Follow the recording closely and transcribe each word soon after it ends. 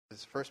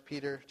is 1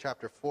 Peter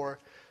chapter 4,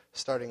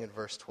 starting in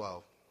verse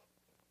 12.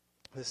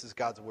 This is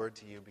God's word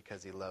to you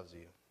because he loves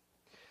you.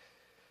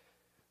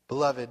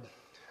 Beloved,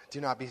 do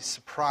not be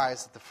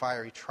surprised at the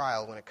fiery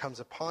trial when it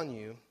comes upon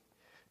you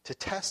to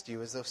test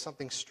you as though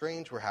something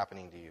strange were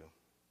happening to you.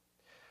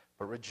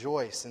 But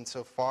rejoice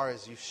insofar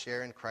as you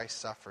share in Christ's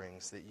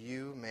sufferings, that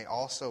you may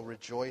also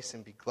rejoice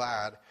and be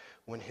glad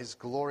when his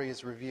glory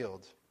is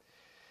revealed.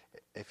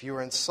 If you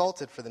are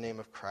insulted for the name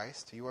of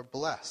Christ, you are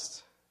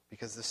blessed,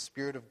 because the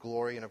Spirit of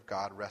glory and of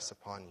God rests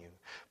upon you.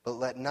 But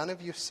let none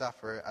of you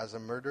suffer as a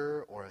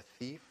murderer or a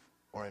thief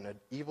or an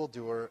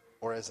evildoer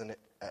or as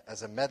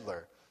a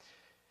meddler.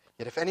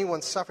 Yet if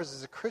anyone suffers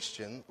as a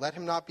Christian, let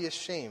him not be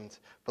ashamed,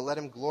 but let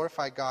him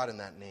glorify God in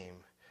that name.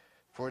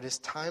 For it is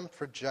time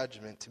for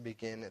judgment to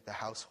begin at the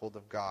household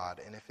of God,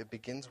 and if it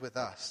begins with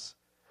us,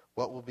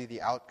 what will be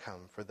the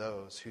outcome for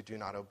those who do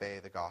not obey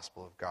the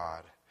gospel of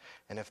God?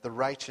 And if the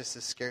righteous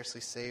is scarcely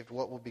saved,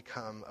 what will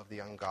become of the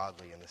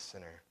ungodly and the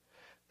sinner?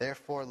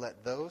 Therefore,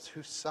 let those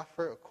who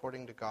suffer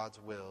according to God's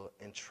will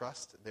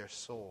entrust their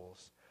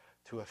souls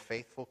to a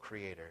faithful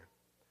Creator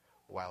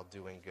while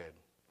doing good.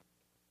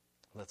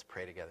 Let's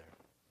pray together.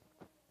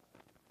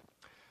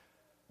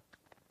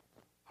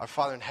 Our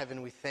Father in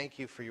heaven, we thank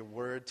you for your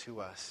word to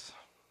us.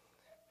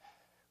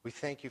 We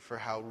thank you for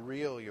how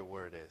real your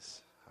word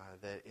is,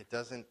 that it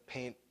doesn't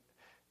paint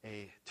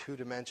a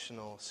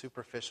two-dimensional,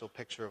 superficial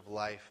picture of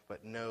life,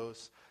 but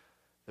knows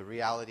the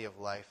reality of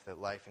life, that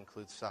life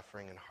includes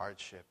suffering and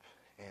hardship.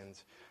 And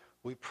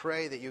we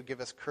pray that you give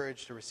us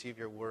courage to receive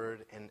your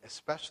word, and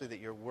especially that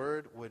your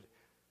word would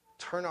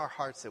turn our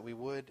hearts, that we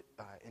would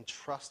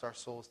entrust our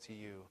souls to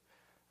you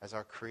as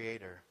our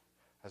Creator,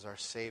 as our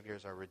Savior,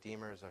 as our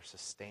Redeemer, as our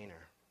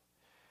Sustainer.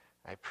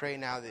 I pray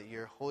now that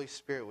your Holy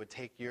Spirit would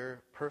take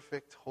your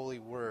perfect, holy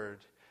word,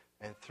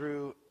 and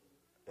through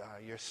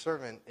your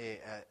servant,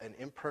 an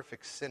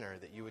imperfect sinner,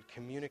 that you would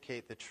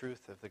communicate the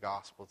truth of the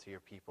gospel to your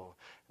people,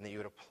 and that you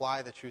would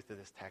apply the truth of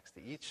this text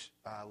to each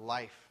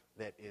life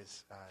that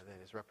is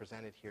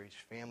represented here,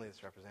 each family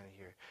that's represented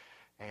here,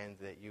 and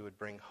that you would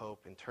bring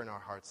hope and turn our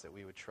hearts, that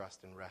we would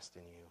trust and rest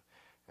in you.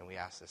 And we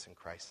ask this in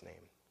Christ's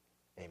name.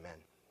 Amen.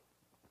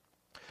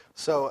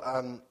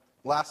 So,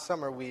 last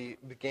summer we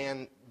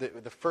began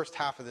the first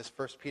half of this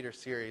 1 Peter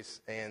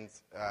series, and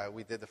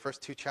we did the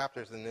first two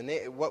chapters.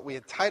 And what we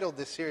had titled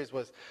this series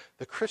was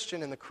The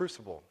Christian and the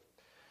Crucible,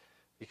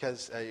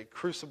 because a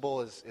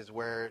crucible is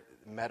where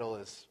metal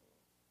is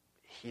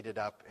heated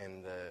up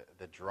and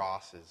the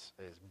dross is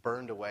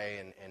burned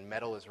away and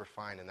metal is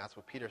refined. And that's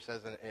what Peter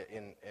says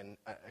in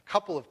a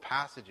couple of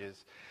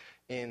passages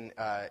in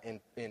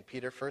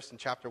Peter, first in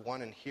chapter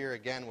 1 and here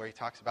again where he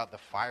talks about the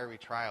fiery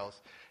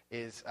trials,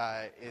 is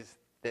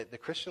that the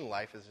Christian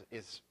life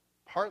is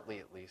partly,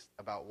 at least,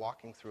 about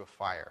walking through a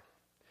fire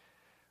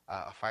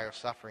of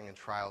suffering and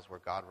trials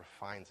where God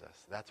refines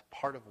us. That's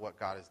part of what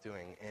God is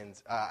doing.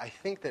 And I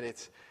think that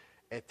it's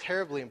a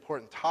terribly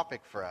important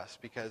topic for us,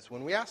 because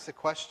when we ask the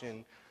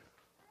question,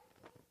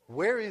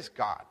 where is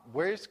God?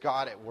 Where is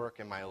God at work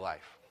in my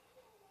life?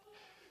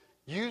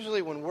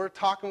 Usually when we're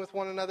talking with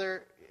one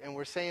another and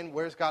we're saying,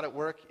 where's God at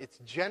work? It's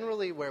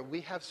generally where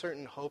we have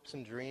certain hopes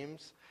and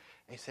dreams,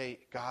 and you say,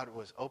 God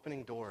was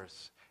opening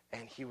doors,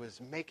 and he was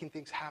making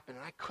things happen,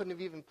 and I couldn't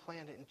have even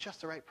planned it, and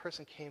just the right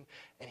person came,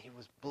 and he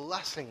was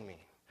blessing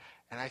me.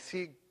 And I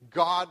see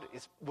God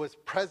was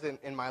present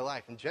in my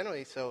life. And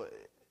generally, so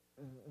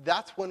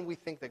that's when we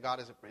think that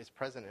God is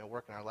present and at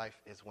work in our life,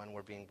 is when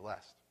we're being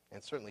blessed. And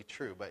it's certainly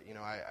true. But,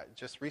 I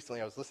just recently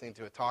I was listening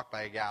to a talk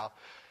by a gal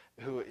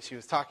who, she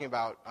was talking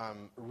about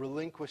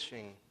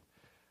relinquishing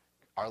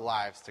our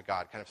lives to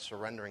God, kind of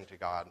surrendering to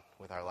God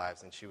with our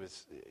lives. And she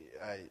was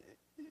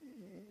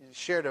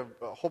shared a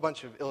whole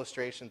bunch of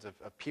illustrations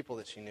of people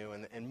that she knew,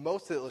 and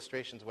most of the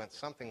illustrations went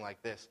something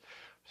like this.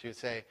 She would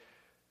say,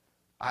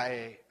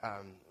 I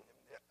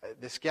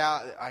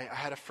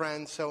had a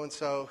friend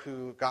so-and-so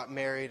who got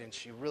married, and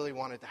she really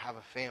wanted to have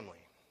a family.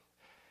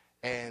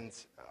 And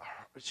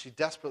she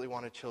desperately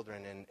wanted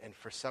children, and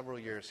for several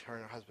years, her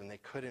and her husband, they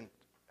couldn't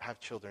have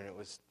children. It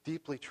was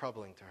deeply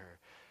troubling to her.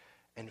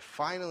 And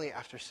finally,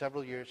 after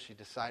several years, she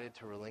decided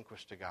to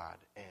relinquish to God,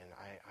 and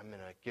I'm going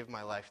to give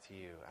my life to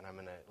you, and I'm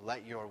going to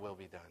let your will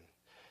be done.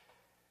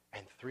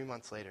 And 3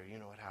 months later, you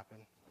know what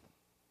happened?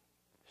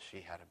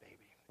 She had a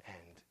baby,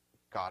 and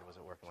God was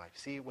at work in life.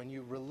 See, when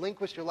you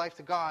relinquish your life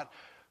to God,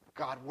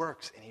 God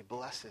works, and he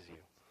blesses you.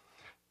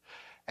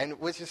 And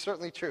which is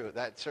certainly true.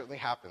 That certainly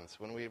happens.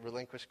 When we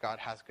relinquish, God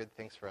has good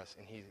things for us,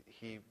 and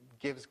he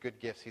gives good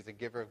gifts. He's a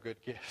giver of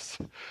good gifts.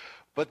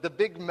 But the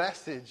big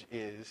message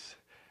is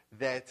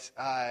that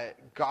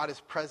God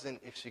is present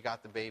if she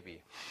got the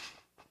baby.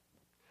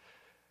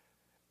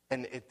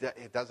 And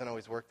it doesn't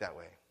always work that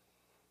way.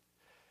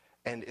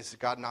 And is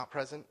God not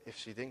present if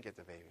she didn't get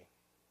the baby?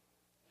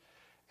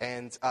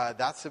 And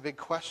that's the big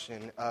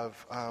question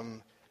of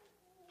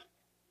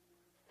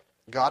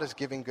God is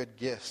giving good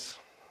gifts.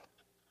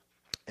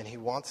 And he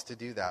wants to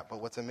do that.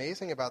 But what's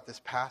amazing about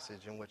this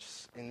passage, in which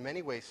in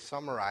many ways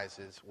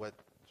summarizes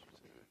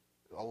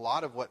a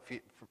lot of what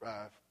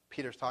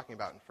Peter's talking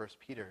about in 1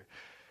 Peter,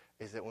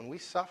 is that when we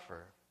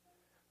suffer,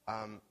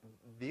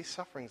 these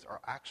sufferings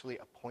are actually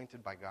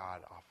appointed by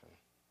God often.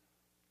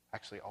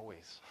 Actually,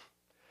 always.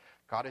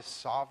 God is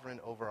sovereign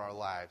over our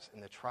lives.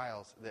 In the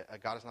trials,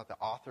 God is not the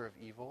author of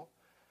evil,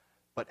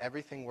 but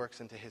everything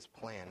works into his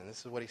plan. And this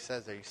is what he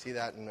says there. You see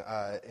that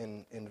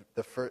in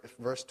the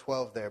verse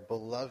 12 there.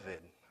 Beloved,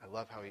 I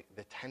love how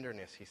the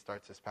tenderness he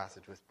starts this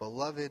passage with.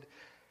 Beloved,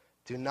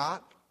 do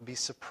not be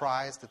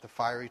surprised at the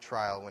fiery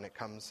trial when it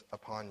comes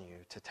upon you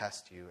to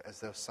test you, as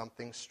though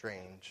something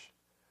strange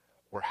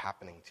were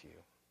happening to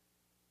you.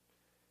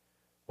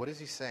 What is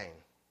he saying?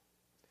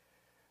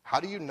 How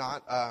do you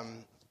not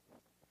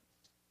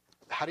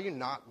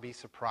be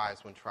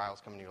surprised when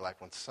trials come into your life,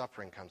 when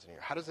suffering comes in your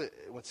life?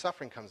 When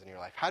suffering comes in your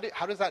life, how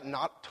does that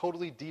not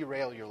totally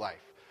derail your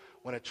life?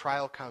 When a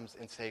trial comes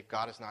and say,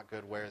 God is not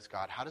good, where is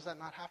God? How does that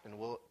not happen?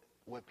 Well,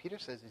 what Peter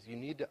says is you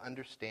need to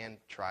understand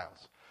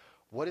trials.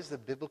 What is the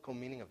biblical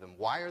meaning of them?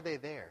 Why are they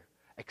there?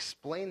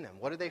 Explain them.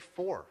 What are they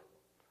for?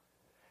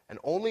 And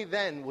only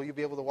then will you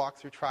be able to walk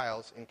through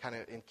trials and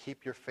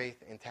keep your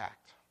faith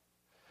intact.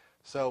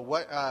 So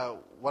what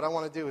I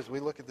want to do is we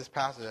look at this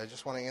passage. I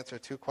just want to answer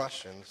two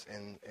questions.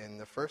 And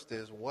the first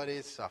is, what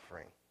is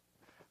suffering?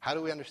 How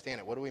do we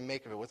understand it? What do we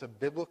make of it? What's a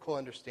biblical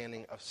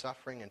understanding of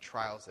suffering and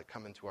trials that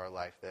come into our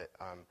life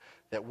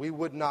that we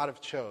would not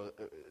have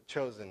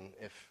chosen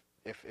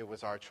if it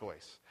was our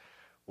choice?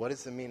 What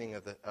is the meaning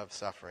of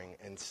suffering?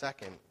 And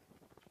second,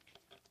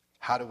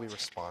 how do we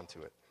respond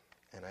to it?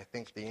 And I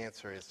think the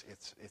answer is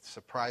it's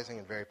surprising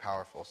and very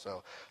powerful.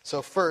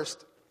 So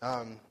first,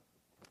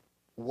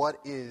 what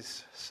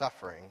is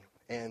suffering?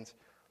 And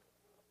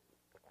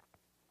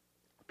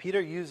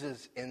Peter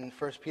uses in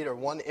 1 Peter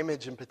one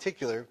image in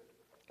particular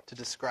to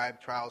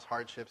describe trials,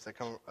 hardships that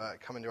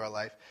come into our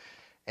life.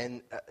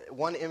 And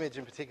one image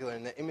in particular,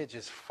 and the image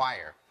is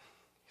fire.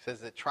 He says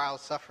that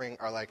trials, suffering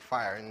are like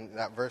fire. And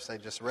that verse I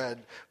just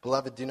read,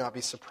 beloved, do not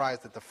be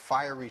surprised at the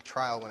fiery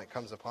trial when it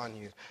comes upon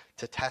you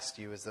to test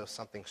you as though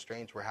something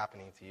strange were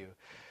happening to you.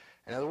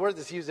 And the word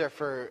that's used there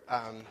for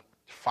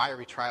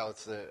fiery trial,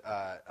 it's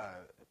a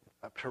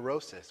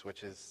pyrosis,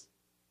 which is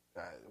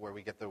where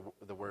we get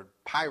the word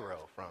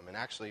pyro from. And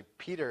actually,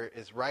 Peter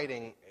is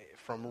writing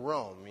from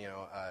Rome.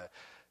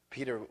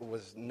 Peter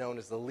was known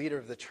as the leader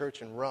of the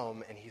church in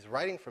Rome, and he's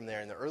writing from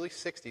there in the early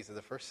 60s of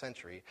the first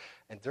century.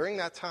 And during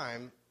that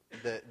time,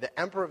 the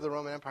emperor of the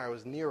Roman Empire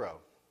was Nero.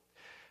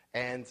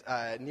 And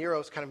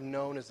Nero is kind of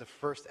known as the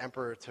first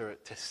emperor to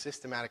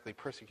systematically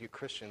persecute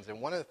Christians.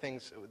 And one of the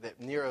things that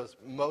Nero's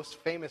most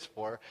famous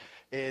for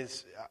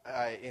is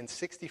in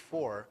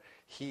 64,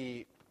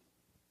 he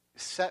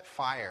set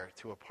fire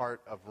to a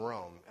part of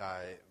Rome.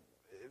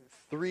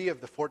 3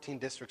 of the 14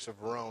 districts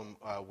of Rome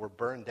were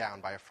burned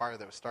down by a fire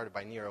that was started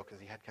by Nero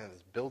because he had kind of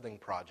this building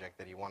project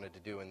that he wanted to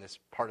do in this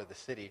part of the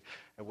city,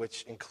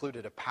 which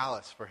included a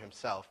palace for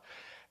himself.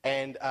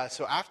 And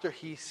so after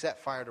he set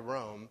fire to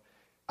Rome,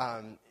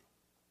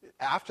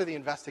 after the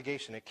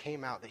investigation, it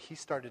came out that he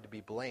started to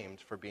be blamed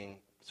for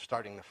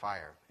starting the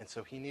fire. And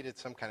so he needed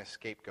some kind of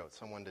scapegoat,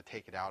 someone to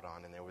take it out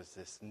on. And there was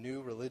this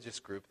new religious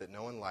group that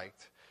no one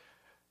liked,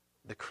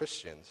 the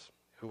Christians,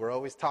 who were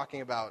always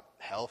talking about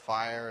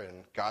hellfire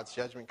and God's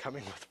judgment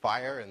coming with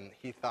fire, and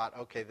he thought,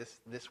 okay,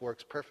 this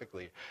works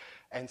perfectly.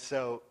 And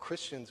so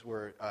Christians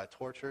were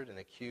tortured and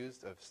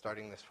accused of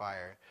starting this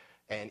fire,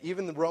 and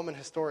even the Roman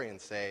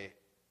historians say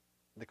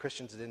the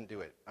Christians didn't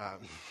do it.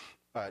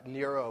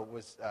 Nero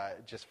was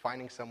just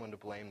finding someone to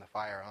blame the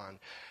fire on,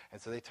 and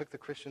so they took the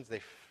Christians,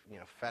 they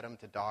fed them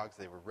to dogs,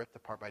 they were ripped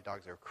apart by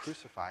dogs, they were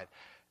crucified.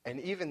 And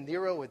even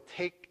Nero would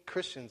take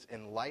Christians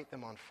and light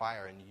them on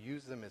fire and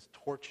use them as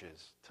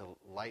torches to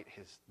light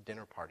his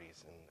dinner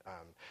parties.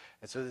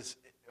 And so this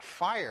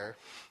fiery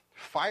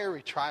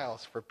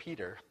trials for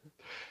Peter.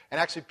 And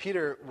actually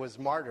Peter was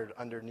martyred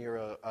under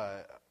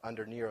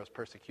Nero's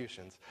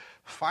persecutions.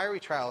 Fiery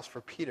trials for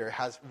Peter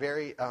has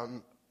very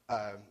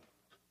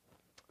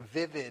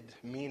vivid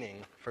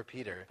meaning for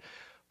Peter.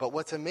 But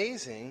what's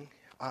amazing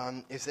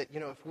is that,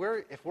 if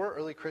we're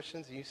early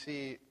Christians and you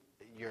see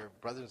your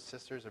brothers and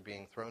sisters are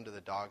being thrown to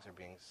the dogs or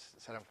being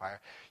set on fire,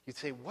 you'd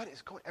say,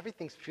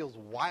 everything feels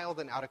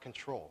wild and out of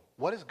control.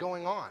 What is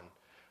going on?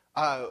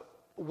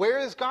 Where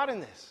is God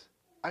in this?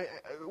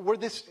 We're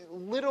this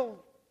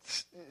little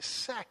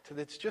sect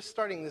that's just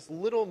starting this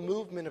little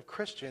movement of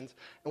Christians,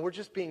 and we're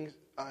just being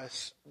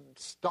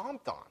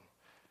stomped on.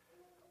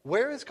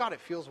 Where is God? It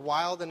feels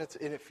wild and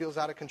it feels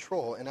out of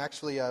control. And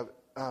actually,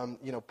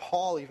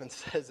 Paul even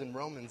says in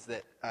Romans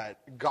that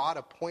God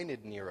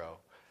appointed Nero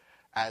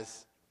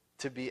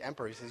to be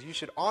emperor. He says, you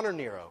should honor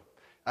Nero.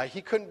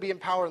 He couldn't be in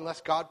power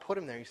unless God put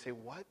him there. You say,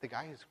 what? The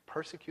guy who's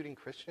persecuting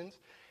Christians,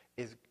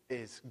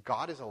 is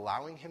God is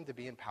allowing him to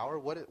be in power?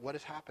 What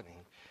is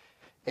happening?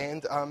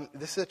 And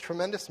this is a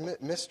tremendous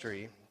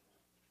mystery.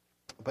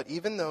 But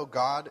even though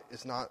God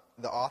is not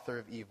the author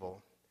of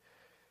evil,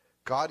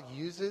 God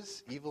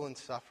uses evil and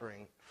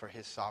suffering for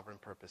his sovereign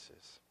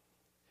purposes.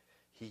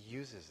 He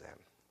uses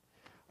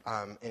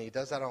them. And he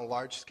does that on a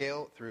large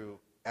scale through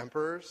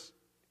emperors,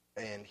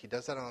 and he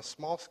does that on a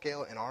small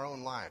scale in our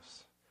own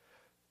lives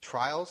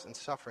trials and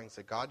sufferings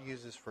that God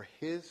uses for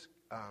his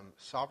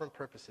sovereign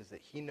purposes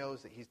that he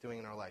knows that he's doing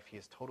in our life. He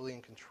is totally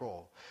in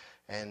control.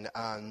 And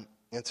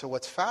so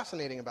what's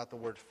fascinating about the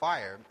word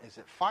fire is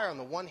that fire, on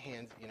the one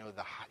hand,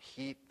 the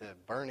heat, the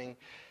burning,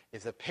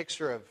 is a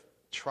picture of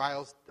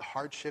trials,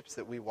 hardships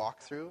that we walk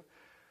through.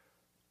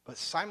 But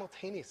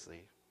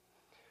simultaneously,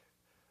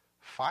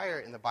 fire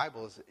in the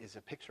Bible is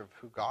a picture of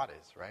who God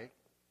is, right?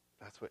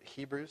 That's what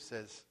Hebrews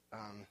says.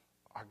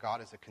 Our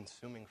God is a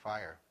consuming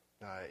fire.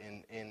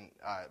 In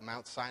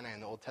Mount Sinai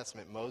in the Old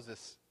Testament,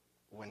 Moses,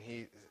 when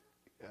he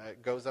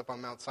goes up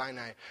on Mount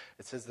Sinai,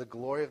 it says the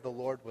glory of the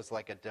Lord was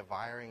like a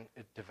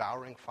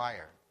devouring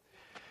fire.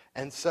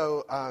 And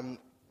so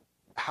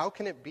how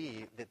can it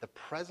be that the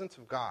presence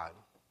of God,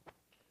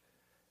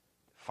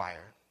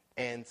 fire,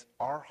 and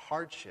our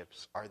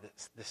hardships are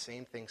the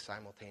same thing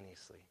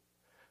simultaneously?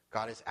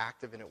 God is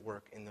active and at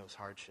work in those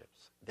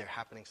hardships. They're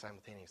happening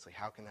simultaneously.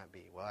 How can that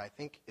be? Well, I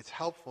think it's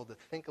helpful to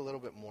think a little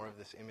bit more of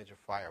this image of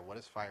fire. What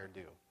does fire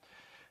do?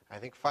 I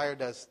think fire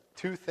does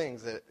two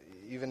things that,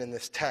 even in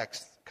this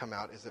text, come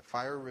out, is that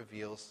fire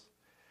reveals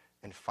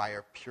and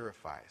fire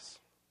purifies.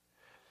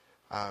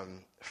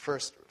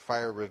 First,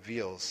 fire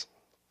reveals.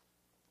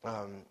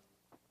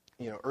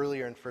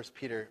 Earlier in 1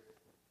 Peter,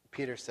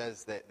 Peter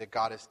says that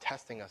God is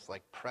testing us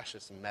like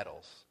precious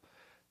metals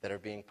that are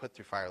being put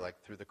through fire,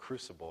 like through the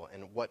crucible.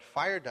 And what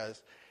fire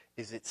does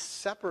is it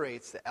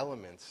separates the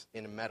elements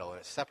in a metal, and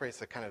it separates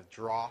the kind of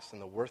dross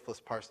and the worthless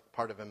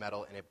part of a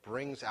metal, and it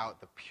brings out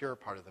the pure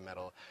part of the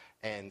metal.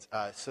 And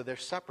so they're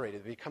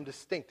separated, they become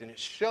distinct, and it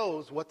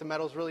shows what the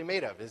metal's really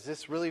made of. Is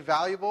this really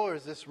valuable, or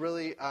is this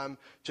really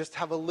just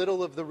have a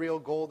little of the real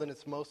gold and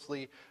it's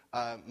mostly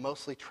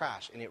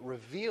trash? And it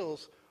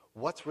reveals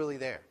what's really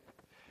there.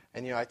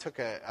 And I took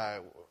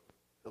a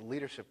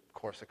leadership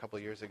course a couple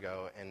of years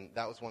ago, and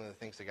that was one of the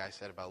things the guy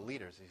said about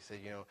leaders. He said,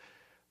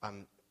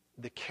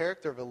 the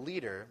character of a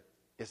leader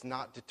is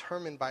not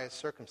determined by his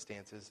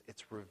circumstances,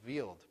 it's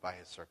revealed by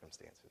his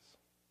circumstances.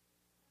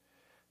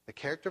 The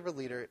character of a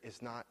leader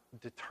is not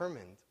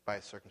determined by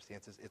his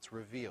circumstances, it's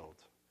revealed.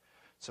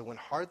 So when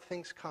hard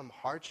things come,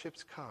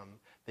 hardships come,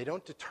 they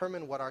don't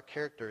determine what our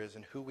character is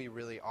and who we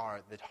really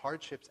are. The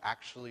hardships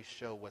actually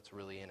show what's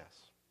really in us.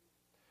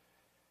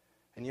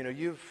 And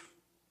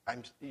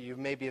you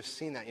maybe have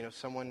seen that.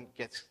 Someone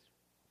gets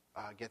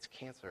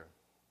cancer,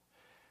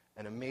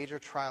 and a major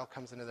trial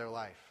comes into their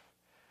life.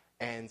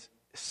 And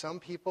some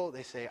people,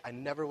 they say, I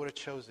never would have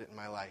chosen it in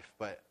my life,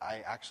 but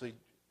I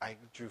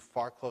drew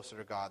far closer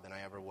to God than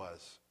I ever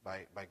was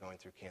by going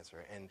through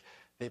cancer. And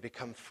they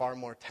become far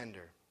more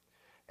tender.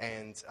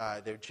 And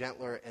they're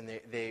gentler, and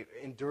they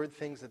endured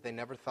things that they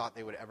never thought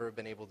they would ever have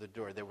been able to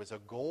endure. There was a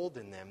gold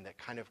in them that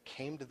kind of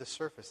came to the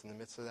surface in the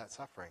midst of that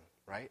suffering,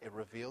 right? It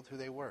revealed who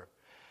they were.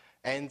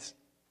 And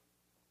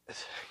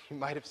you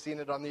might have seen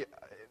it on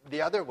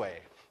the other way,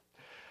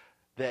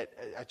 that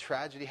a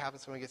tragedy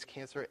happens, someone gets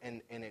cancer,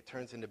 and it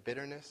turns into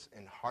bitterness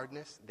and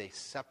hardness. They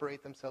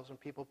separate themselves from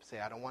people,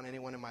 say, I don't want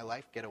anyone in my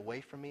life, get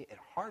away from me. It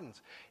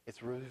hardens.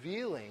 It's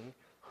revealing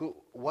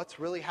what's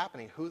really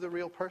happening, who the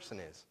real person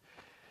is.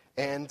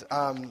 And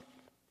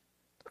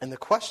the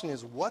question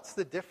is, what's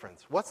the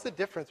difference? What's the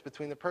difference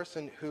between the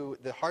person who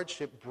the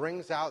hardship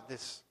brings out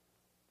this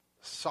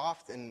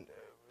soft and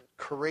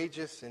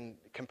courageous and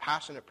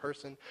compassionate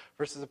person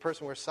versus the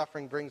person where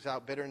suffering brings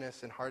out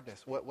bitterness and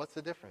hardness? What's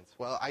the difference?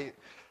 Well,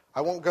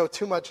 I won't go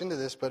too much into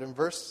this, but in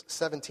verse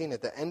 17,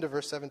 at the end of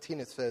verse 17,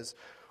 it says,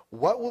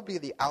 what will be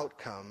the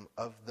outcome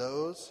of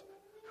those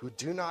who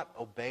do not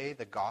obey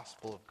the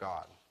gospel of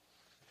God?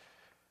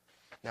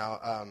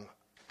 Now,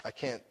 I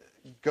can't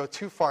go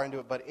too far into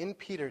it, but in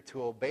Peter,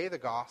 to obey the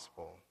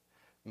gospel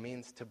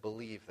means to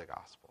believe the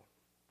gospel.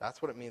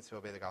 That's what it means to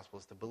obey the gospel,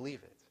 is to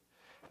believe it.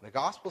 And the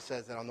gospel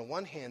says that on the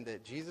one hand,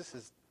 that Jesus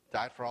has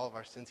died for all of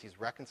our sins. He's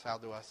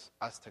reconciled to us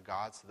to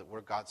God, so that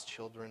we're God's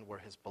children, we're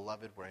his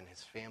beloved, we're in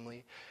his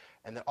family.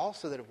 And that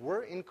also that if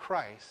we're in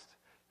Christ,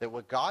 that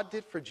what God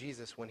did for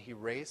Jesus when he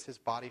raised his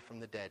body from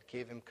the dead,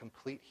 gave him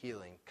complete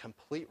healing,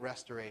 complete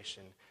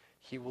restoration,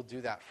 he will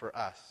do that for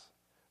us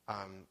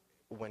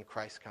when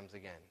Christ comes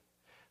again.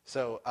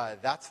 So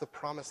that's the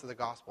promise of the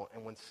gospel.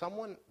 And when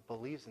someone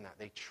believes in that,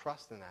 they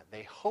trust in that,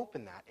 they hope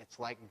in that, it's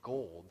like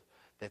gold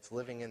that's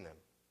living in them.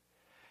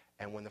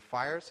 And when the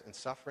fires and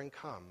suffering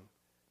come,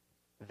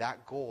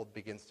 that gold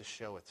begins to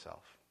show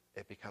itself.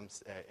 It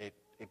becomes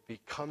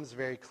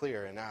very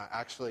clear. And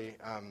actually,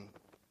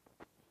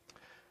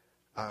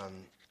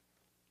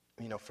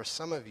 for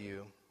some of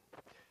you,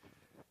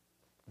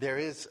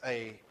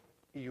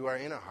 you are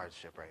in a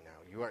hardship right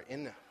now. You are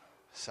in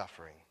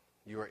suffering.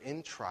 You are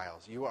in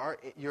trials.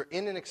 You're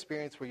in an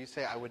experience where you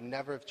say, I would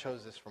never have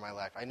chose this for my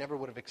life. I never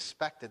would have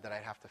expected that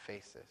I'd have to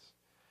face this.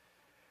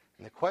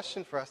 And the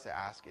question for us to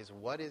ask is,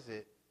 what is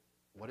it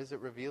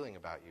revealing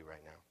about you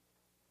right now?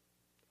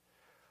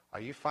 Are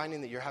you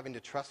finding that you're having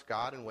to trust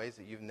God in ways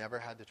that you've never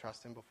had to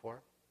trust him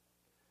before?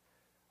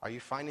 Are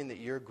you finding that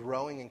you're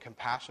growing in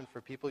compassion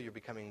for people? You're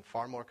becoming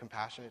far more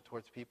compassionate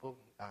towards people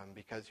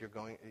because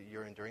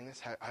you're enduring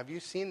this? Have you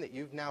seen that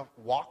you've now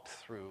walked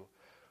through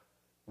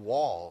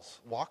walls,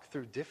 walk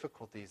through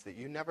difficulties that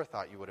you never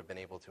thought you would have been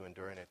able to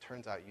endure, and it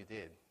turns out you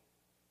did.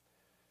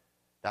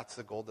 That's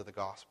the gold of the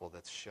gospel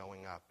that's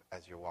showing up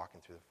as you're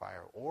walking through the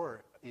fire.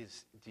 Or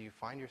do you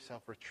find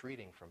yourself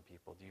retreating from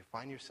people? Do you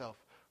find yourself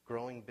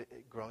growing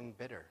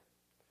bitter?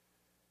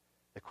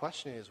 The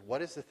question is,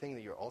 what is the thing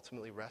that you're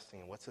ultimately resting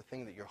in? What's the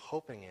thing that you're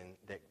hoping in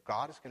that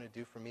God is going to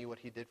do for me what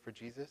he did for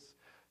Jesus?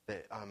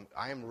 That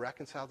I am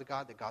reconciled to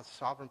God, that God's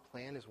sovereign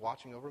plan is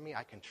watching over me.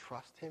 I can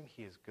trust him.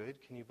 He is good.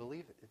 Can you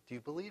believe it? Do you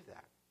believe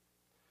that?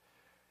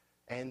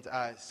 And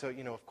so,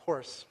 of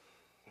course,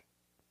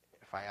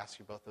 if I ask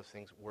you both those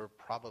things, we're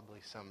probably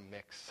some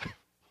mix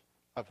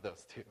of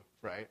those two,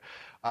 right?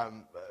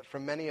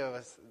 For many of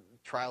us,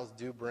 trials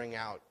do bring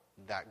out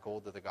that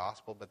gold of the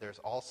gospel, but there's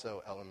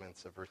also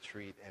elements of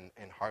retreat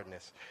and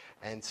hardness.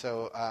 And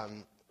so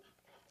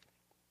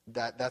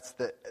that's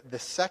the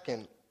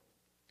second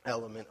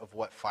element of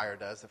what fire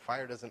does. The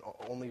fire doesn't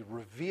only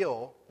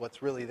reveal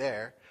what's really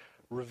there,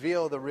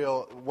 reveal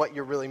what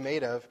you're really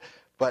made of,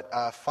 but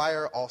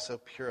fire also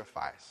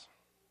purifies.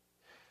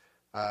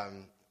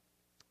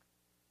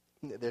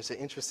 There's an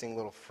interesting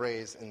little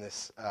phrase in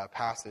this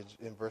passage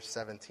in verse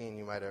 17.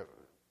 You might have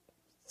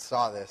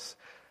saw this.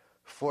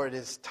 For it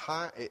is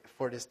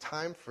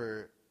time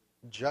for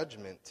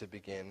judgment to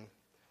begin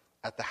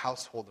at the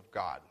household of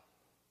God.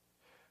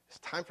 It's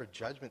time for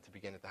judgment to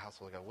begin at the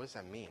household of God. What does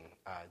that mean?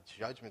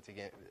 Judgment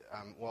again.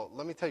 Well,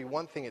 let me tell you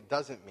one thing it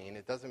doesn't mean.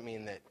 It doesn't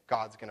mean that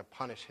God's going to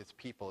punish his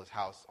people, his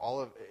house.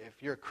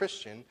 If you're a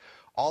Christian,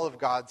 all of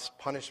God's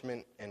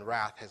punishment and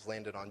wrath has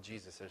landed on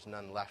Jesus. There's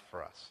none left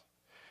for us.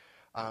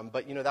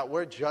 But, that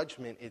word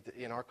judgment,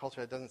 in our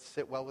culture, it doesn't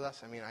sit well with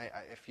us. I mean,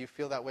 if you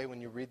feel that way when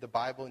you read the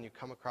Bible and you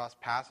come across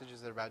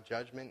passages that are about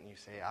judgment and you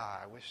say,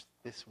 I wish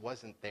this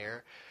wasn't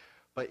there.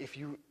 But if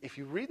you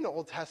read in the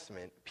Old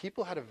Testament,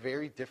 people had a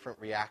very different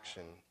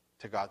reaction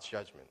to God's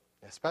judgment.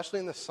 Especially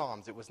in the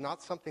Psalms, it was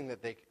not something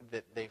that they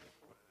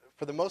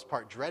for the most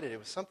part, dreaded. It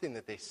was something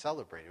that they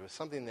celebrated. It was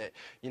something that,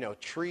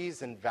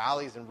 trees and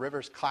valleys and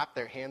rivers clapped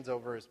their hands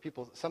over. It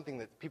was something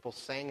that people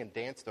sang and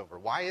danced over.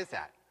 Why is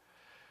that?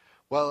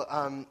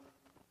 Well,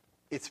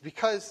 it's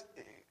because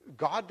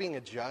God being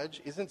a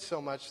judge isn't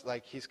so much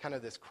like he's kind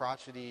of this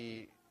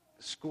crotchety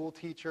school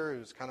teacher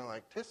who's kind of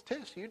like, tis,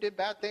 you did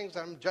bad things,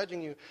 I'm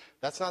judging you.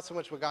 That's not so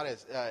much what God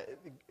is.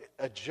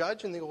 A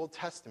judge in the Old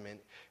Testament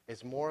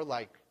is more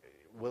like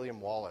William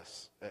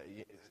Wallace,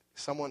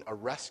 a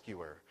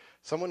rescuer,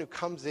 someone who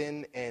comes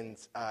in and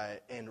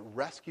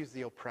rescues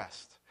the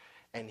oppressed.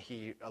 And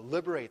he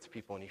liberates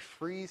people and he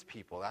frees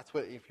people. That's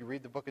what, if you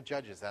read the book of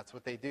Judges, that's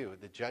what they do.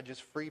 The judges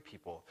free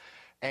people.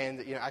 And,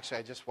 actually,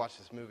 I just watched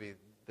this movie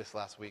this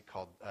last week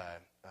called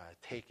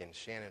Taken.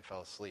 Shannon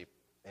fell asleep,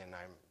 and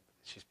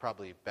she's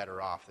probably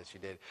better off that she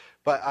did.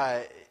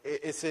 But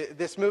it's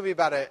this movie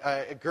about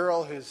a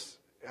girl who's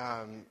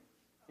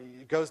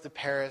goes to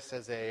Paris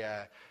as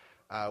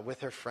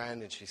with her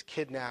friend, and she's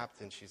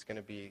kidnapped, and she's going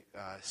to be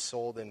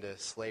sold into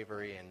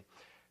slavery. And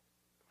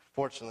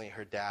fortunately,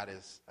 her dad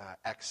is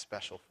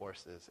ex-special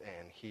forces,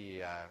 and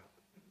he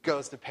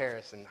goes to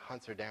Paris and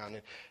hunts her down.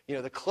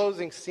 And, the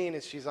closing scene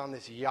is she's on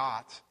this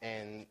yacht,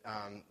 and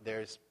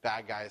there's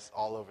bad guys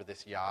all over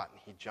this yacht, and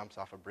he jumps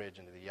off a bridge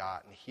into the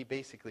yacht, and he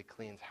basically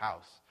cleans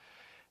house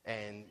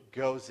and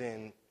goes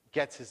in,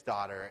 gets his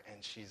daughter,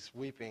 and she's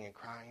weeping and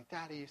crying,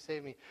 Daddy, you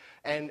saved me.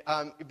 And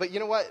but you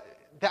know what?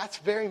 That's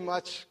very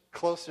much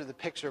closer to the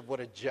picture of what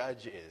a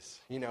judge is.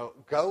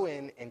 Go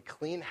in and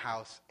clean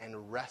house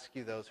and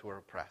rescue those who are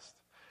oppressed.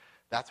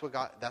 That's what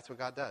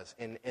God does.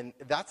 And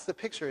that's the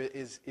picture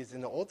is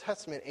in the Old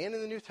Testament and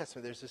in the New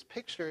Testament. There's this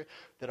picture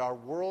that our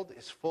world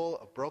is full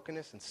of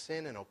brokenness and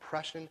sin and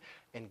oppression,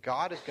 and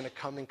God is going to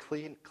come and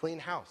clean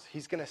house.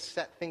 He's going to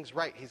set things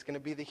right. He's going to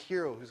be the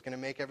hero who's going to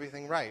make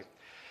everything right.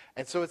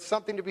 And so it's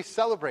something to be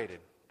celebrated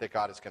that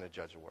God is going to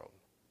judge the world.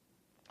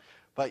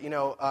 But,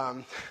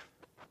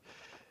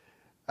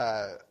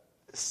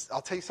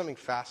 I'll tell you something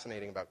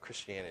fascinating about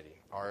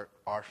Christianity,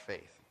 our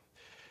faith.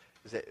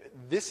 Is that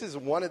this is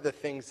one of the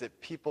things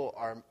that people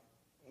are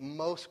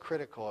most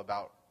critical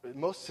about,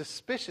 most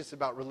suspicious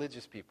about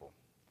religious people.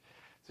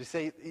 So you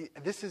say,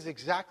 this is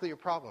exactly your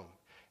problem,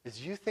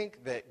 is you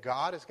think that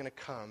God is going to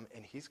come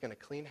and he's going to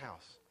clean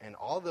house. And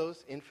all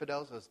those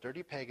infidels, those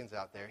dirty pagans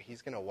out there,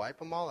 he's going to wipe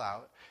them all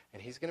out,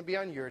 and he's going to be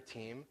on your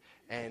team.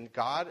 And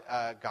God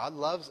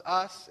loves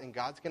us, and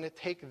God's going to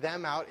take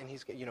them out,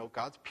 and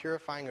God's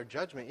purifying our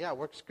judgment. Yeah, it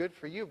works good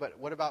for you, but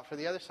what about for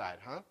the other side,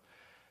 huh?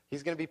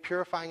 He's going to be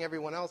purifying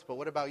everyone else, but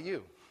what about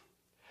you?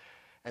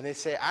 And they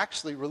say,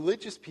 actually,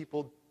 religious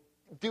people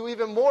do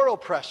even more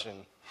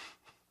oppression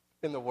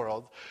in the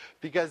world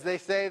because they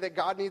say that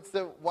God needs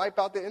to wipe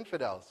out the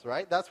infidels,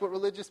 right? That's what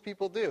religious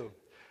people do.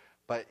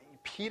 But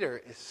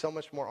Peter is so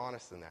much more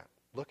honest than that.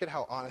 Look at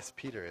how honest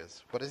Peter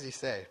is. What does he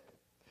say?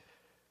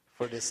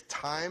 For it is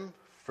time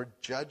for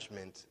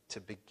judgment to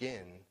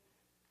begin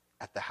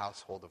at the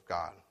household of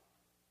God.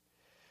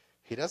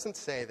 He doesn't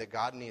say that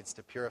God needs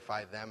to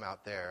purify them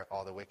out there,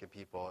 all the wicked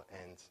people,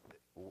 and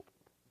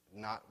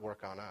not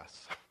work on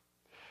us.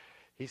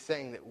 He's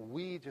saying that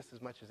we, just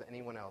as much as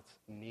anyone else,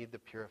 need the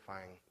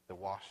purifying, the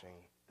washing,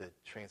 the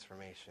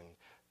transformation,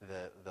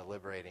 the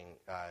liberating.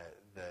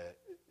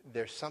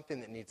 There's something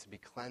that needs to be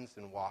cleansed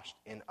and washed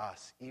in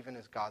us, even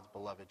as God's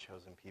beloved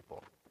chosen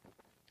people.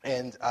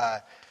 And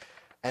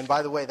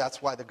by the way,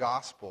 that's why the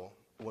gospel,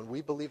 when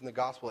we believe in the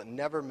gospel, it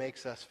never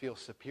makes us feel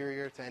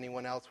superior to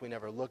anyone else. We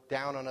never look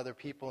down on other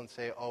people and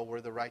say, oh, we're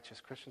the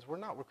righteous Christians. We're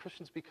not. We're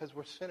Christians because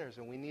we're sinners,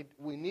 and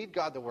we need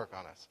God to work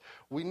on us.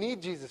 We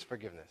need Jesus'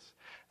 forgiveness.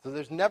 So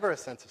there's never a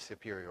sense of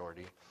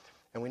superiority.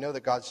 And we know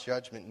that God's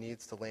judgment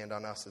needs to land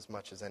on us as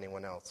much as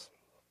anyone else.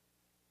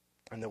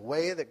 And the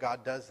way that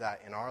God does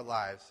that in our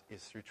lives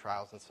is through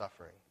trials and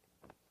suffering.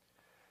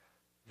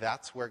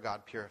 That's where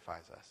God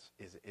purifies us,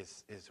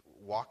 is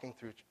walking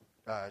through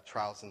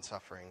trials and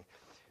suffering.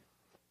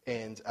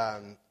 And,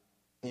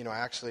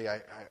 actually,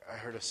 I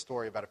heard a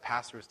story about a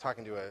pastor who was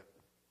talking to a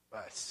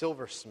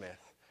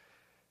silversmith.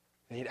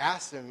 And he'd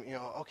asked him,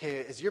 okay,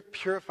 as you're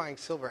purifying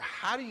silver,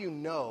 how do you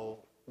know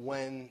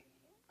when,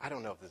 I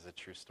don't know if this is a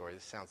true story.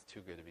 This sounds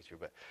too good to be true.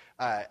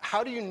 But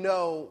how do you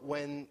know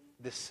when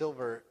the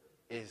silver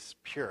is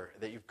pure,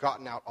 that you've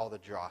gotten out all the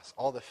dross,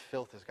 all the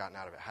filth has gotten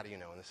out of it? How do you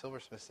know? And the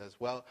silversmith says,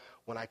 well,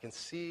 when I can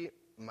see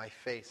my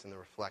face in the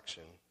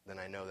reflection, then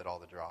I know that all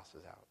the dross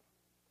is out.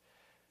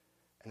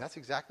 And that's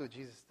exactly what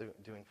Jesus is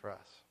doing for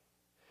us.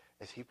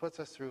 Is he puts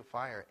us through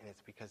fire, and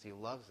it's because he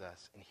loves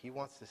us, and he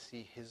wants to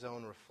see his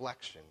own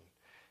reflection,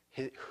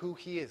 who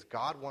he is.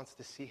 God wants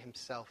to see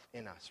himself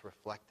in us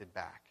reflected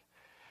back.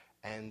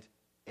 And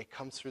it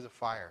comes through the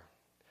fire.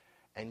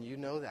 And you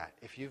know that.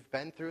 If you've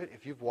been through it,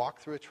 if you've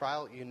walked through a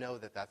trial, you know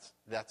that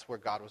that's where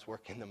God was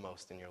working the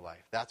most in your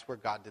life. That's where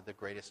God did the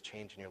greatest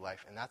change in your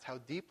life. And that's how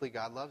deeply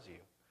God loves you.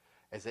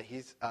 Is that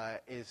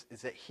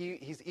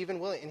he's even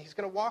willing, and he's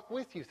going to walk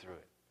with you through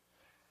it.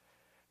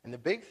 And the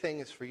big thing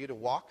is for you to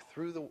walk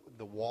through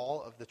the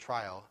wall of the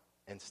trial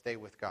and stay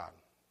with God.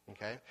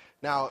 Okay?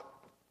 Now,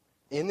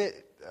 in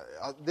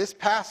this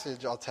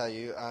passage, I'll tell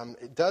you,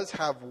 it does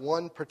have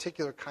one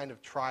particular kind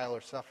of trial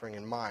or suffering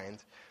in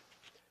mind.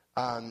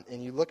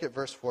 And you look at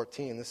verse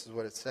 14, this is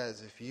what it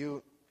says. If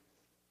you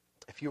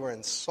are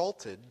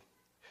insulted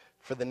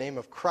for the name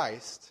of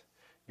Christ,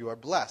 you are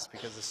blessed,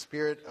 because the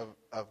Spirit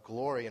of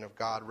glory and of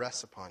God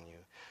rests upon you.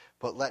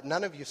 But let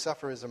none of you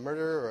suffer as a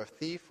murderer or a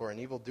thief or an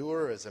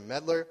evildoer or as a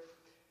meddler.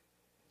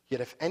 Yet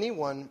if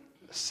anyone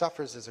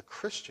suffers as a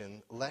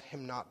Christian, let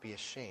him not be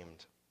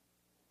ashamed,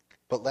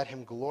 but let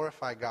him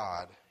glorify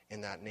God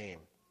in that name.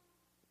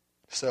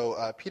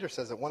 So Peter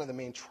says that one of the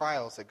main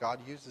trials that God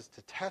uses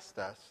to test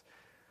us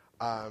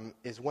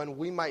is when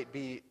we might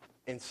be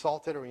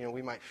insulted, or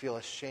we might feel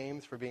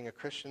ashamed for being a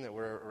Christian, that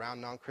we're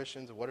around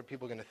non-Christians. What are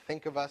people going to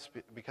think of us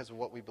because of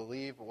what we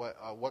believe?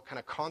 What kind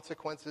of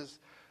consequences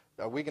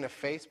are we going to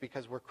face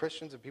because we're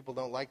Christians and people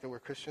don't like that we're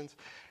Christians?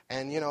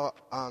 And,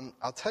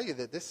 I'll tell you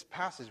that this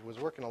passage was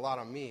working a lot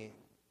on me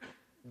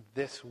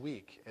this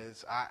week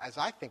as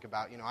I think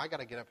about, I got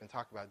to get up and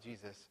talk about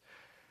Jesus.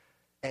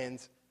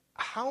 And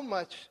how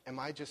much am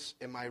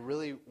I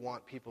really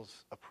want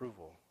people's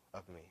approval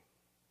of me?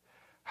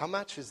 How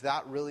much is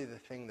that really the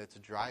thing that's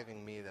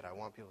driving me, that I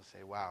want people to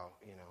say, wow,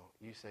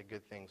 you said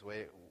good things,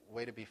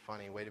 way to be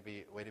funny, way to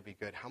be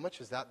good. How much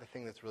is that the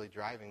thing that's really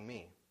driving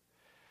me?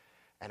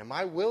 And am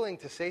I willing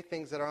to say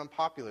things that are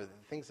unpopular,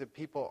 things that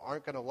people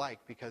aren't going to like,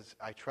 because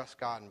I trust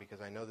God and because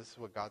I know this is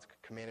what God's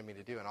commanded me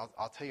to do? And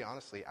I'll tell you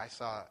honestly, I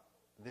saw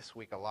this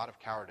week a lot of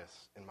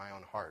cowardice in my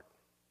own heart.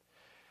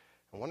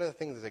 And one of the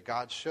things that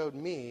God showed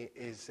me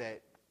is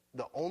that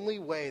the only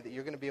way that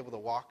you're going to be able to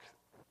walk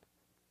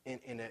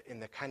in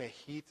the kind of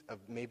heat of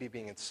maybe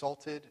being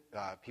insulted,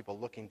 people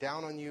looking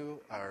down on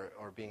you,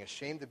 or being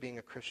ashamed of being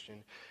a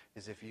Christian,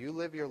 is if you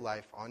live your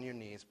life on your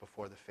knees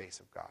before the face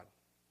of God.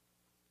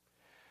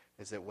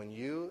 Is that when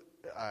you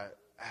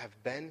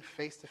have been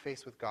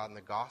face-to-face with God in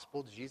the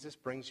gospel, Jesus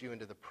brings you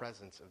into the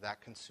presence of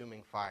that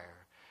consuming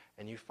fire,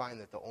 and you find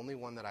that the only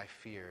one that I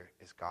fear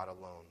is God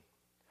alone.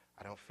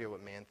 I don't fear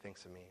what man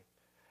thinks of me.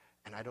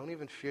 And I don't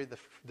even fear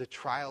the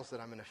trials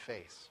that I'm going to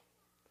face.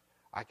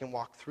 I can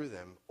walk through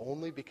them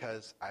only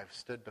because I've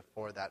stood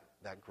before that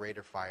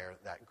greater fire,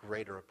 that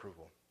greater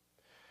approval.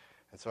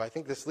 And so I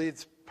think this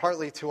leads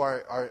partly to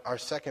our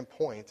second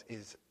point,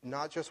 is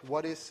not just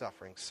what is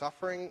suffering.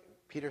 Suffering,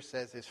 Peter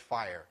says, is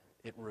fire.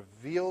 It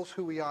reveals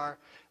who we are,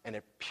 and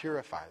it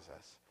purifies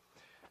us.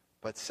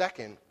 But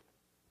second,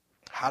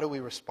 how do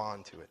we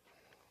respond to it?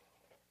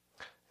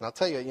 And I'll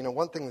tell you,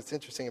 one thing that's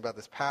interesting about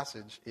this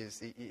passage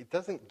is it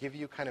doesn't give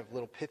you kind of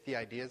little pithy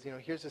ideas.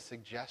 Here's a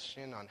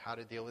suggestion on how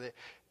to deal with it.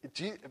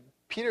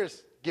 Peter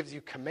gives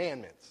you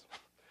commandments.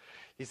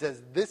 He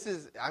says,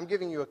 I'm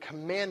giving you a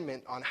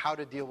commandment on how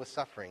to deal with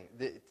suffering.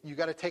 You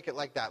got to take it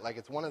like that, like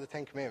it's one of the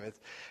 10 commandments.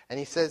 And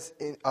he says,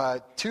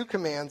 two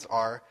commands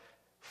are,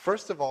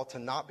 first of all, to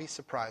not be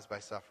surprised by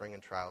suffering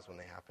and trials when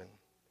they happen.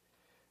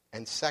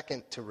 And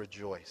second, to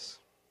rejoice.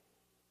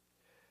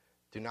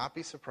 Do not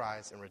be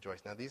surprised and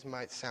rejoice. Now, these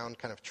might sound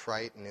kind of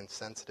trite and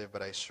insensitive,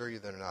 but I assure you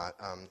they're not.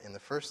 And the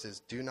first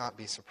is, do not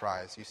be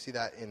surprised. You see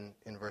that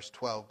in verse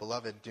 12.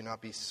 Beloved, do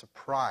not be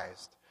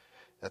surprised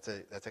That's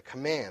a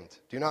command.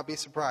 Do not be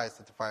surprised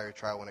at the fiery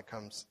trial when it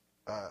comes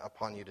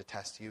upon you to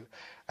test you,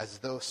 as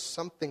though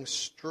something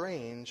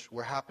strange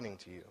were happening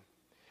to you.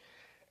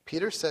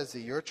 Peter says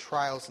that your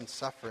trials and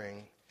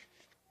suffering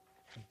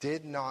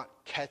did not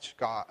catch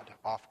God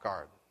off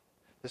guard.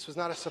 This was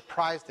not a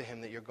surprise to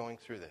him that you're going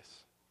through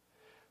this.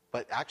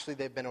 But actually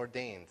they've been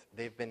ordained.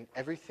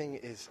 Everything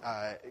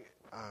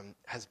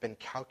has been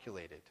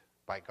calculated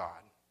by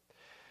God.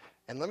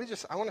 And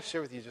I want to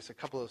share with you just a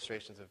couple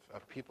illustrations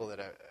of people that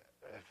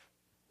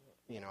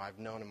I've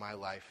known in my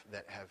life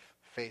that have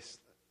faced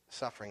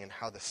suffering and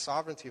how the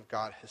sovereignty of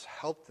God has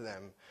helped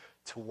them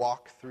to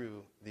walk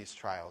through these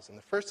trials. And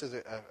the first is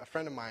a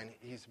friend of mine.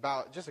 He's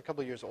about just a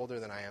couple of years older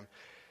than I am.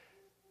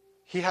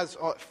 He has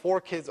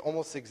 4 kids,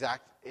 almost the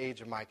exact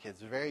age of my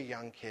kids, very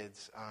young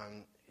kids,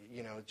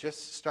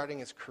 just starting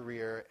his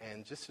career.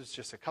 And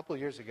just a couple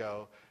of years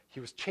ago, he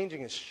was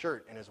changing his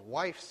shirt, and his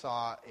wife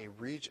saw a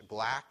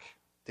black,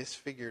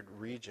 disfigured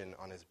region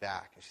on his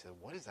back. And she said,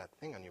 "What is that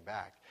thing on your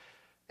back?"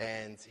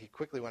 And he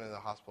quickly went into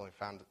the hospital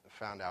and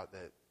found out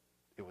that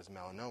it was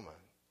melanoma.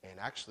 And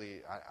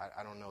actually,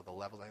 I don't know the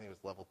levels. I think it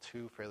was level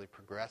 2, fairly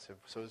progressive.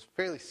 So it was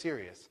fairly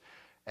serious.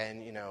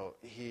 And,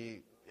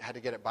 he had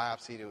to get it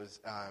biopsied. It was,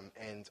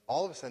 and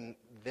all of a sudden,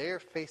 they're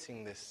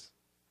facing this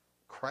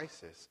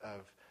crisis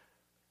of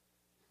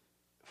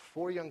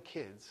 4 young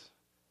kids,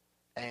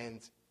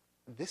 and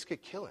this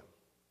could kill him.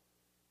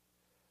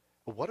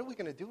 But what are we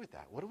going to do with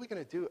that? What are we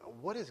going to do?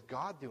 What is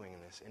God doing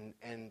in this?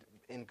 And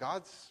in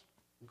God's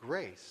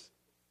grace,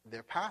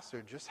 their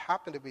pastor just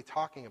happened to be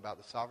talking about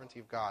the sovereignty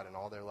of God in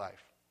all their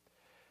life.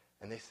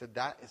 And they said,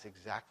 that is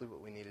exactly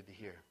what we needed to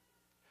hear.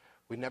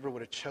 We never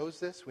would have chose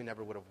this. We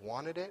never would have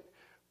wanted it.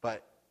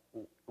 But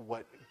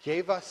what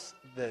gave us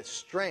the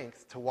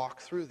strength to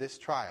walk through this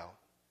trial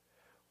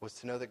was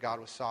to know that God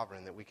was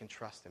sovereign, that we can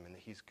trust him, and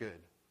that he's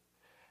good.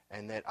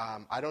 And that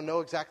I don't know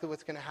exactly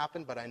what's going to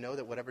happen, but I know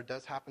that whatever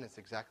does happen, it's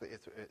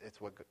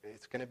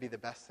going to be the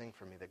best thing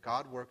for me. That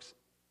God works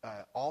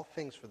all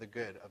things for the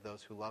good of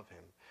those who love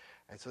him.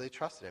 And so they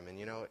trusted him. And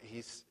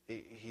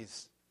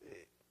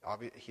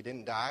he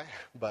didn't die,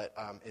 but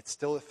it's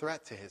still a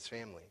threat to his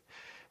family.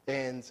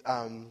 And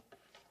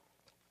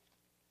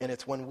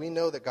it's when we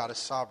know that God is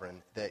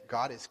sovereign, that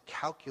God is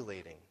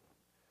calculating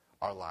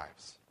our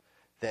lives,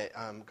 that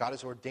God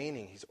is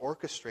ordaining, he's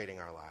orchestrating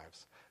our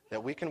lives,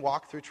 that we can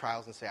walk through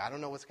trials and say, I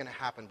don't know what's going to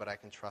happen, but I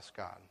can trust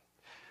God.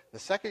 The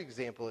second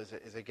example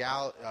is a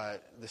gal,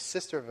 the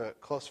sister of a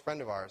close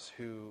friend of ours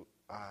who,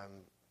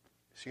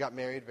 she got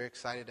married, very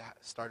excited to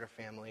start her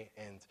family,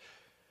 and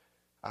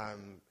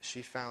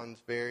she found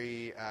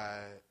a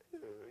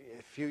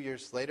few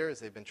years later, as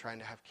they've been trying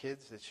to have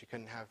kids, that she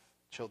couldn't have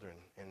children,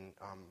 and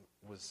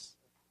was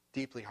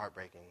deeply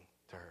heartbreaking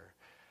to her.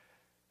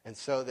 And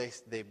so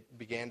they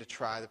began to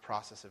try the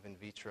process of in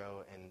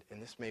vitro,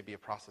 and this may be a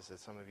process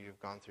that some of you have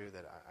gone through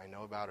that I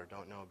know about or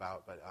don't know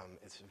about, but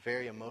it's a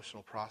very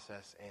emotional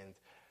process. And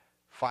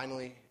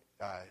finally,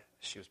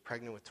 she was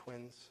pregnant with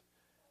twins,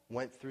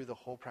 went through the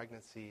whole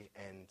pregnancy,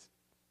 and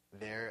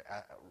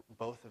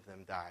both of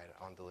them died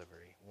on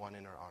delivery, one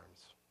in her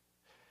arms.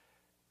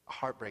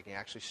 Heartbreaking.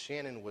 Actually,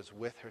 Shannon was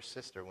with her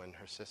sister when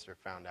her sister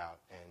found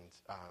out, and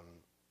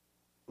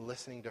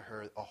listening to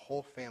her, a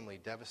whole family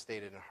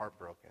devastated and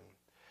heartbroken.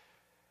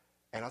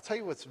 And I'll tell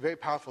you what's very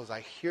powerful is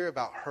I hear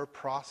about her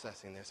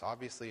processing this,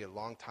 obviously a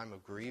long time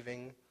of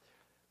grieving,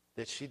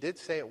 that she did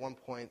say at one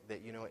point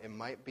that, it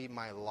might be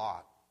my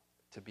lot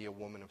to be a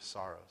woman of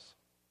sorrows.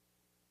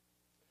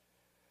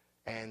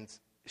 And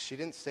she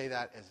didn't say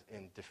that as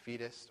in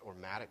defeatist or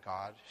mad at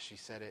God. She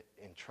said it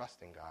in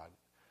trusting God,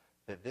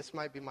 that this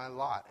might be my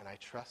lot, and I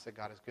trust that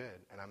God is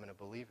good, and I'm going to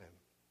believe him.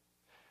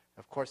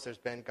 Of course,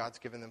 God's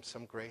given them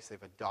some grace.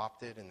 They've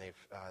adopted, and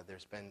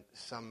there's been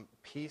some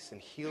peace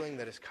and healing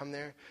that has come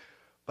there.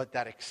 But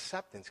that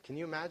acceptance, can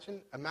you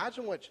imagine?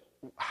 Imagine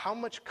how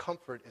much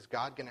comfort is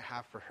God going to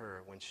have for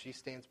her when she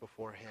stands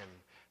before him,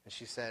 and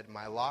she said,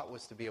 my lot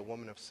was to be a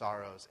woman of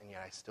sorrows, and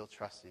yet I still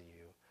trusted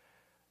you.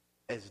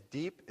 As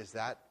deep as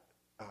that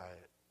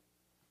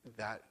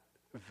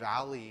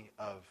valley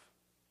of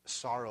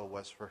sorrow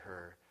was for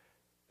her,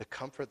 the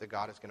comfort that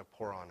God is going to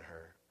pour on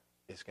her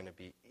is going to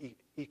be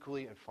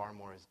equally and far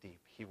more as deep.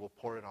 He will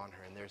pour it on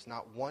her, and there's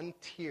not one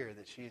tear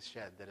that she has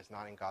shed that is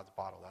not in God's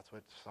bottle. That's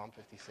what Psalm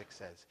 56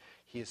 says.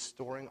 He is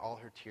storing all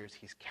her tears.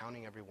 He's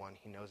counting everyone.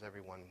 He knows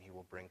everyone, and he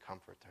will bring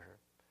comfort to her.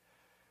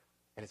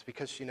 And it's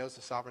because she knows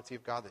the sovereignty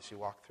of God that she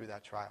walked through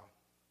that trial.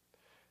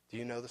 Do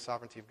you know the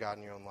sovereignty of God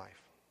in your own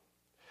life?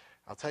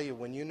 I'll tell you,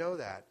 when you know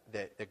that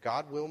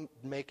God will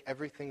make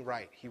everything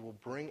right, he will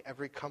bring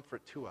every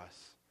comfort to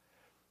us,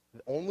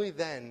 only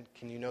then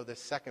can you know the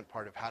second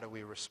part of how do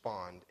we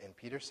respond. And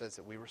Peter says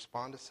that we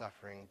respond to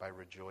suffering by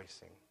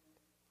rejoicing.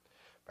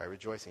 By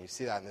rejoicing. You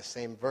see that in the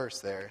same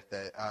verse there,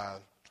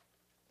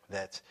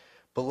 that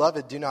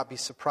beloved, do not be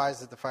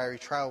surprised at the fiery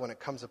trial when it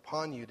comes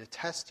upon you to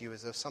test you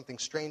as though something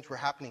strange were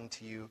happening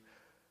to you,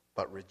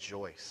 but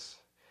rejoice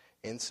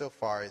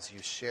insofar as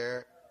you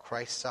share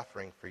Christ's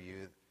suffering for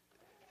you,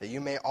 that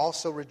you may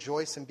also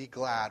rejoice and be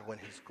glad when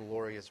his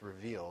glory is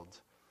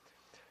revealed.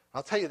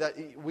 I'll tell you that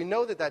we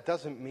know that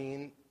doesn't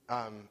mean,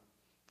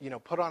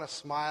 put on a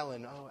smile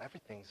and,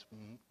 everything's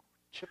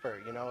chipper,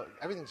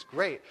 everything's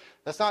great.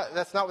 That's not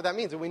what that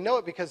means. And we know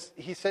it because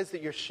he says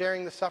that you're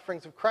sharing the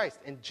sufferings of Christ.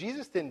 And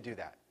Jesus didn't do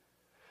that.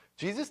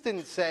 Jesus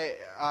didn't say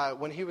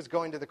when he was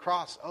going to the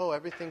cross,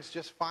 everything's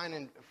just fine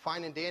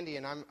and dandy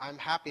and I'm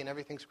happy and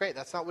everything's great.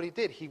 That's not what he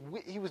did. He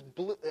was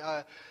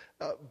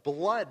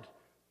blood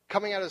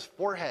coming out of his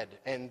forehead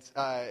and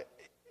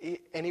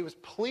he was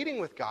pleading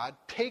with God,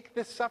 take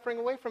this suffering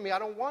away from me. I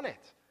don't want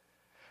it.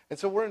 And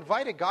so we're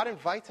invited. God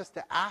invites us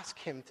to ask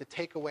him to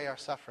take away our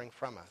suffering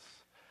from us.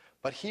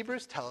 But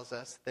Hebrews tells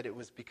us that it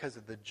was because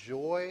of the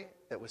joy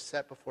that was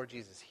set before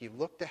Jesus. He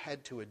looked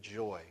ahead to a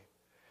joy.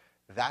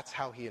 That's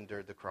how he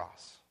endured the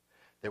cross.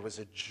 There was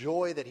a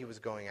joy that he was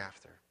going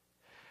after.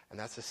 And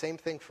that's the same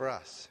thing for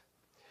us,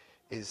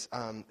 is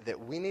that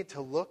we need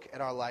to look at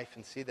our life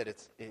and see that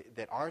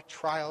that our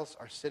trials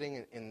are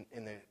sitting in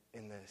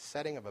the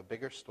setting of a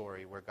bigger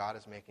story where God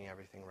is making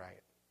everything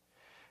right.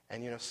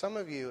 And, some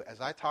of you,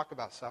 as I talk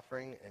about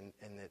suffering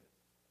and that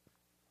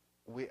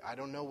I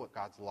don't know what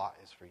God's lot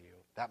is for you.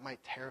 That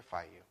might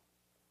terrify you.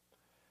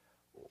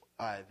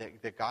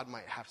 That God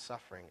might have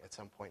suffering at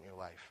some point in your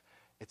life.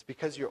 It's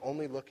because you're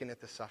only looking at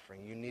the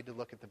suffering. You need to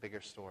look at the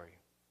bigger story.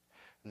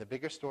 And the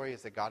bigger story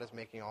is that God is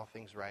making all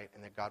things right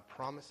and that God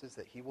promises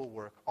that he will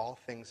work all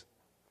things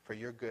for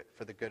your good,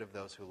 for the good of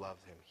those who love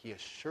him. He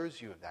assures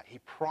you of that. He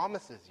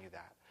promises you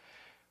that.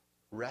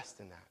 Rest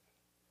in that.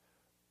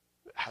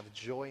 Have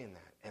joy in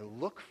that. And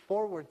look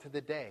forward to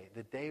the day.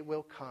 The day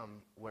will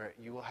come where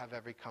you will have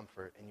every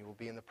comfort and you will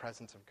be in the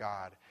presence of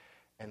God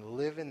and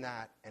live in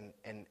that. And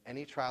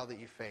any trial that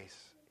you face,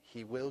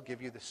 he will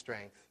give you the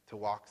strength to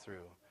walk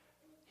through.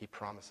 He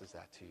promises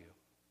that to you.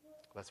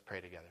 Let's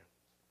pray together.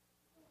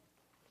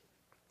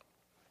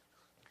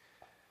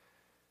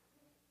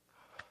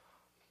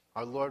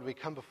 Our Lord, we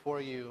come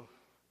before you.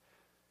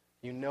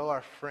 You know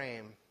our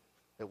frame,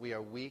 that we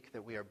are weak,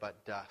 that we are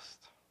but dust.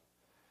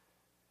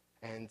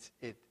 And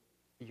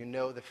you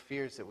know the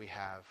fears that we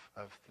have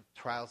of the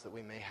trials that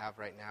we may have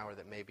right now or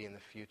that may be in the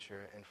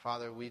future. And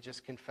Father, we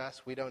just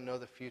confess we don't know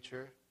the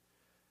future.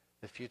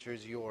 The future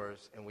is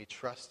yours, and we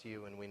trust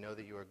you, and we know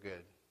that you are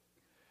good.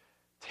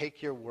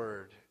 Take your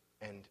word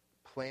and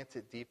plant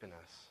it deep in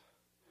us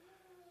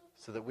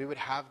so that we would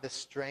have the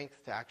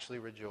strength to actually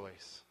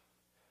rejoice,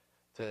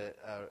 to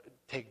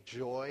take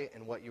joy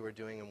in what you are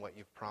doing and what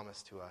you've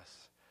promised to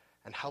us,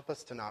 and help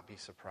us to not be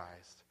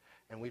surprised.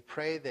 And we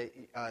pray that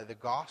the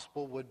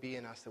gospel would be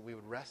in us, that we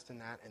would rest in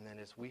that, and then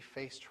as we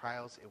face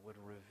trials, it would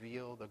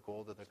reveal the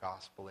gold of the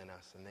gospel in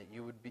us, and that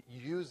you would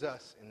use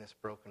us in this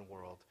broken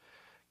world.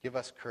 Give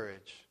us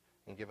courage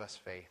and give us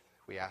faith.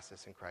 We ask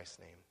this in Christ's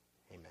name.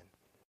 Amen.